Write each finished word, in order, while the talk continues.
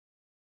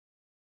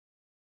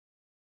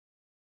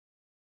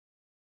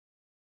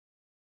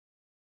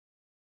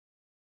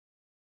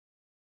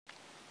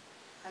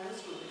Hello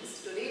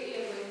students, today we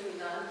are going to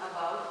learn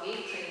about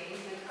gait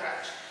training with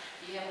crutch.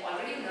 We have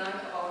already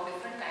learned about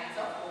different kinds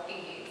of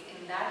walking gaits.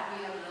 In that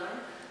we have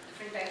learned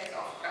different types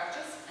of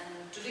crutches, and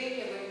today we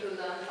are going to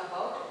learn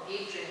about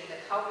gait training,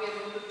 that how we are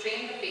going to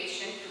train the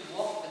patient to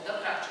walk with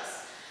the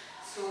crutches.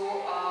 So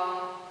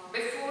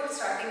before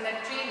starting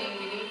that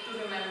training we need to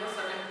remember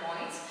certain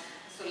points.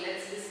 So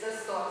let's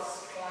discuss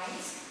those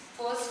points.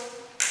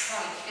 First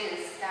point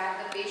is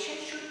that the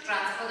patient should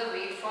transfer the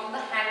weight from the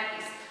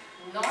handpiece,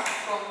 not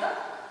from the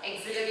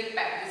auxiliary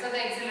pad. These are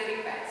the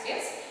auxiliary pads,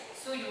 yes?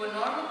 So you are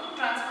not going to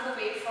transfer the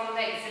weight from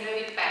the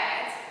auxiliary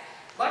pads,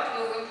 but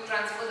you are going to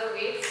transfer the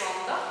weight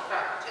from the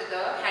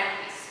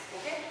handpiece.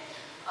 Okay.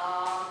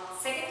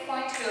 Second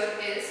point here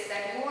is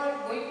that you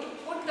are going to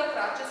put the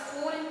crutches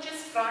 4 inches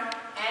front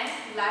and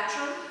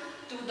lateral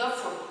to the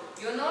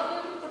foot. You are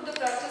not going to put the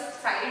crutches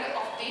side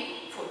of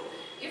the foot.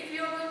 If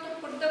you are going to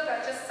put the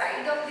crutches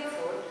side of the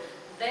foot,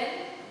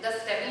 then the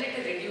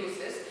stability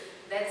reduces.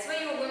 That's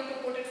why you are going to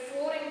put it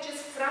 4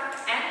 inches front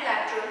and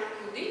lateral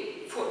to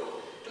the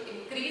foot to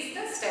increase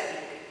the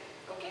stability.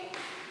 Okay.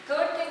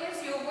 Third thing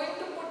is you are going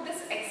to put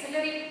this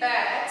auxiliary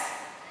pads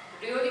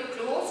really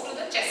close to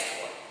the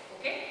chest wall.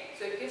 Okay.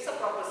 So it gives a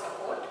proper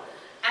support,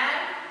 and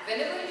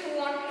whenever you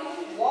want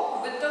to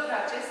walk with the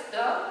crutches,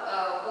 the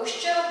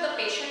posture of the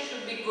patient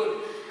should be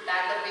good.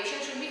 That the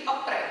patient should be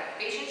upright.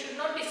 Patient should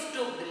not be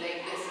stooped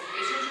like this.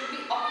 Patient should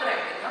be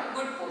upright in a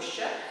good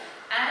posture.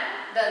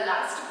 And the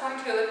last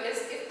point here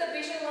is if the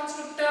patient wants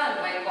to turn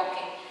while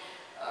walking,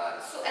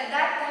 so at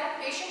that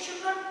time patient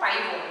should not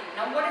pivot.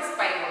 Now what is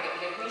pivoting?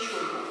 Let me show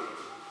you.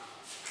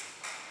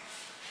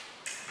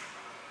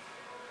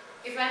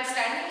 If I am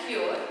standing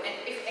here and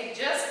if I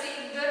just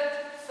take the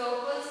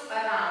circles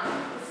around,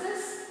 this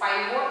is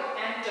pivot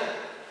and turn.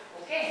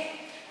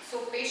 Okay.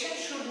 So patient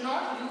should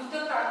not use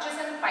the crutches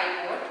and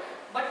pivot,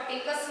 but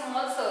take a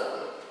small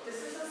circle.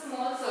 This is a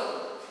small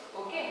circle.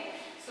 Okay.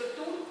 So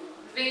two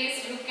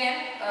ways you can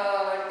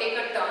take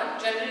a turn.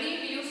 Generally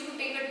we used to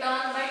take a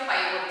turn by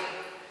pivoting.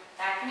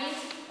 That means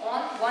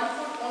on one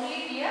foot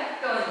only we are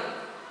turning.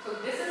 So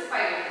this is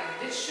pivoting.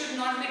 This should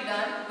not be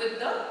done with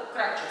the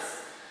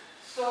crutches.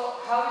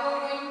 So how you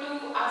are going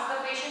to ask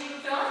the patient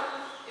to turn?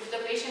 If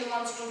the patient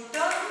wants to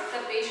turn,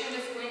 the patient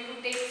is going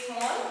to take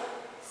small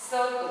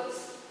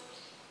circles,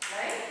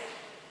 right?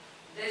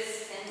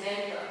 This and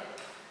then turn.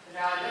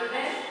 Rather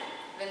than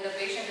when the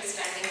patient is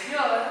standing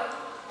here,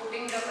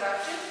 putting the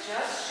crutches,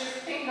 just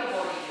shifting the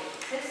body.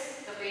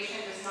 This the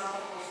patient is not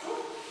supposed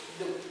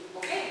to do.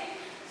 Okay.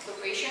 So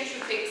patient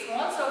should take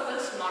small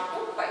circles, not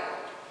to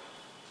pivot.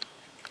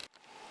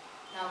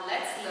 Now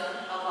let's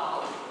learn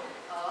about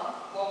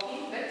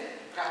walking with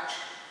crutch.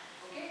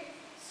 Okay.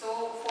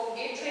 So for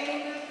gait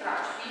training with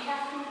crutch, we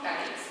have two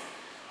types.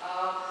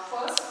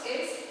 First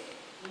is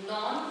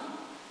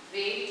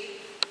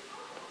non-weight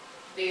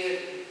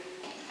bearing,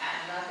 and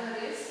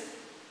another is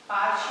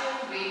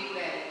partial weight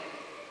bearing.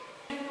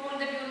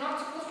 Told that you are not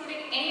supposed to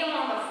take any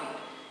amount of weight.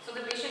 So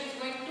the patient is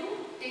going to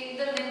take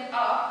the limb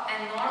up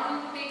and not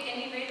going to take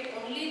any weight,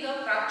 only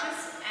the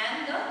crutches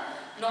and the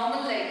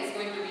normal leg is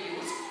going to be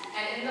used.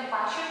 And in the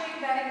partial weight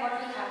bearing,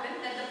 what will happen?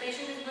 That the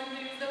patient is going to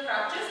use the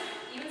crutches,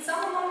 even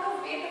some amount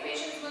of weight the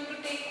patient is going to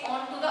take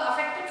onto the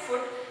affected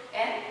foot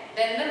and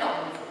then the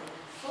normal foot.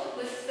 So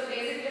this is the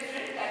basic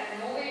difference,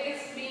 that no weight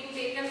is being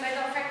taken by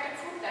the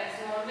affected foot, that is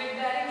non-weight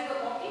bearing the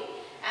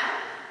walking, and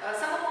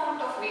some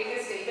amount of weight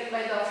is taken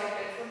by the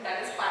affected foot,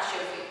 that is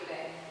partial weight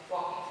bearing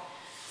walking.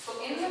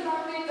 So in the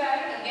non-weight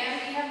bearing, again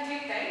we have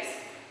three types.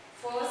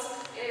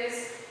 First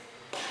is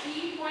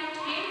 3-point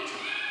gait,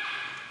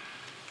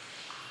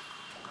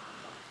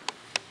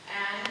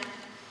 and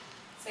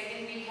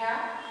second we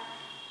have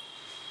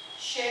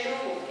shadow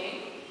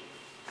walking.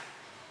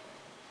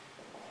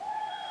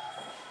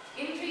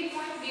 In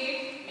 3-point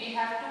gait we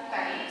have two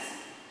types,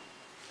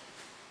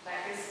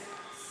 that is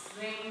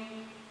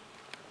swing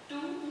 2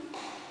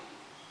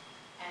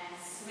 and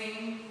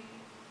swing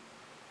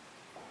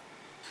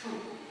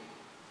through.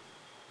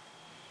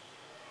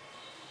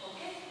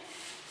 Okay.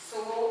 So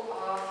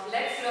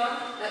let's learn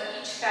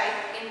each type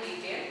in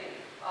detail.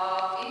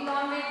 In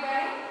non-weight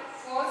bearing,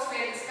 first we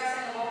are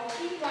discussing about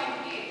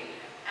 3-point gait,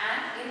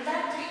 and in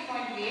that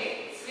 3-point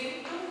gait,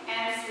 swing 2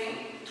 and swing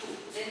through.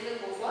 Then we'll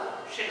go for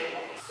shadow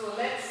walking. So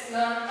let's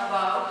learn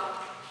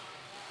about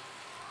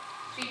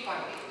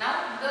 3-point gait.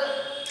 Now the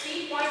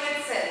 3-point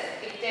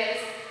itself, it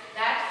tells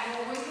that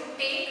you are going to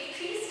take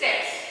 3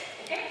 steps.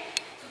 Okay.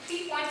 So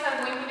 3 points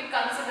are going to be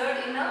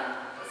considered in a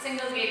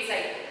single gait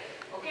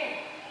cycle.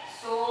 Okay.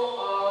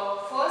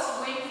 So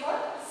first going for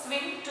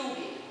swing 2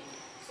 gait.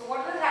 So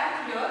what will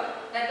happen here?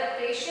 That the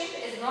patient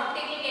is not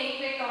taking any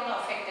weight on the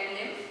affected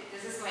limb.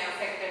 This is my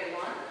affected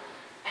one,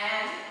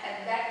 and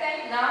at that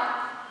time now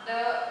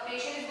the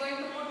patient is going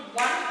to put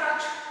one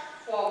crutch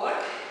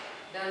forward,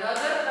 the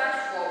another crutch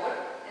forward,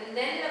 and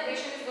then the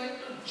patient is going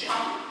to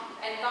jump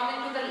and come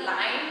into the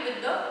line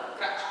with the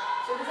crutch.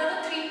 So these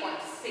are the 3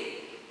 points.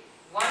 See,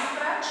 one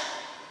crutch,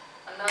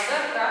 another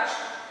crutch,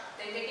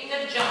 then taking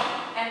a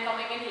jump and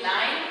coming in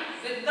line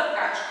with the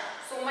crutch.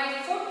 So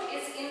my foot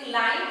is in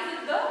line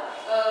with the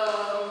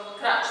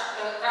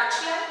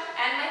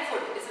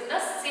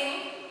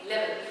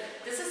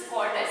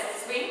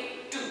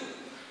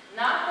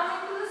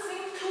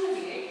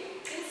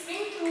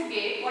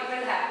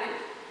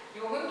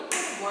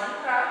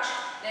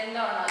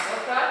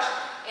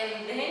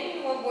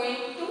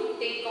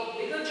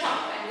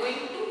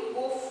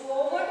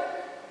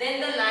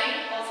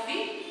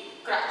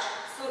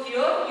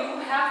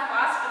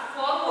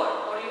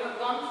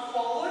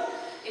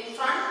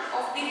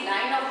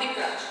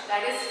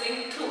that is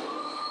swing through.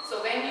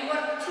 So when you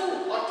are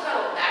through or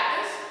thorough,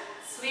 that is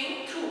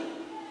swing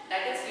through.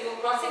 That is you are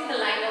crossing the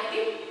line of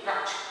the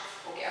crutch.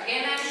 Okay,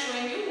 again I am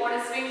showing you what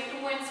is swing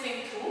through and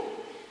swing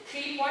through.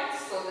 3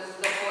 points. So this is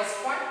the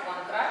first point,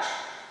 one crutch.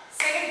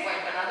 Second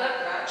point,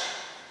 another crutch.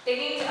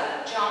 Taking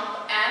a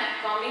jump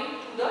and coming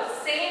to the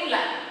same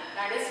line.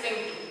 That is swing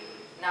through.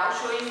 Now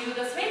showing you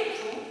the swing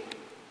through.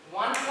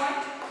 1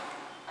 point,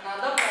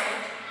 another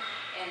point,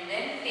 and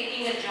then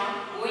taking a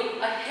jump, going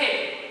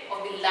ahead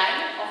of the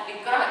line of the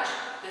crutch.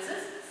 This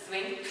is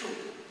swing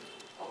through.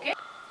 Okay.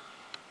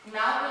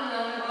 Now we'll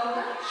learn about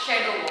the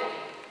shadow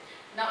walking.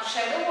 Now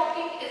shadow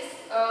walking is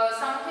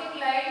something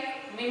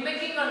like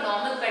mimicking a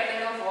normal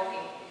pattern of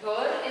walking.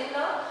 Here in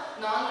the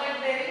non-weight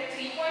bearing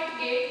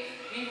 3-point gait,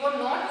 we were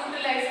not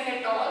utilizing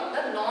at all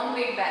the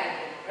non-weight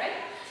bearing,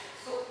 right?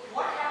 So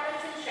what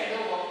happens in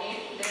shadow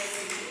walking? Let's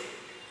see.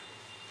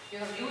 You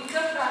have used the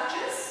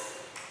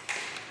crutches.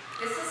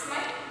 This is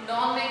my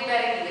non-weight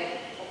bearing leg.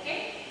 Okay.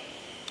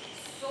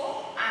 So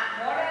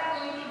what I am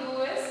going to do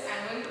is I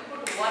am going to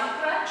put one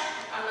crutch,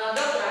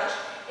 another crutch,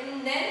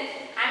 and then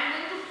I am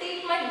going to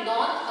take my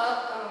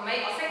my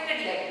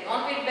affected leg,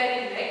 non-weight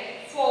bearing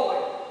leg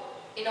forward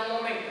in a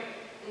moment.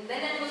 And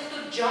then I am going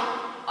to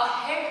jump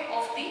ahead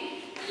of the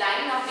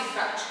line of the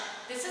crutch.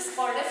 This is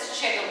called as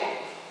shadow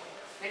walking.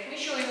 Let me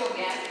show you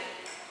again.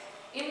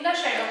 In the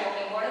shadow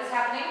walking, what is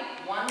happening?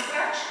 One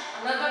crutch,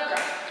 another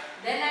crutch.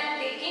 Then I am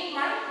taking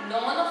my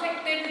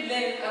non-affected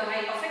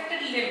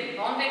limb,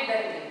 non-weight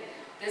bearing limb.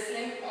 This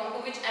limb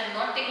onto which I am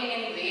not taking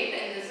any weight,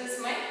 and this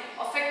is my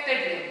affected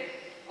limb.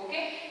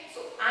 Okay. So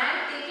I am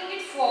taking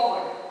it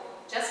forward,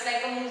 just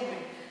like a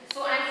movement.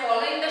 So I am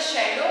following the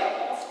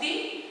shadow of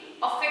the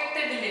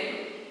affected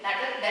limb.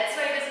 That's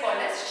why it is called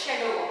as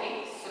shadow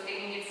walking. So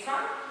taking it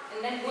front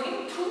and then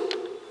going through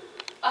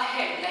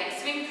ahead, like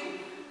swing through,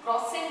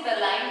 crossing the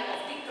line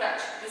of the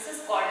crutch. This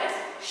is called as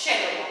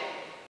shadow walking.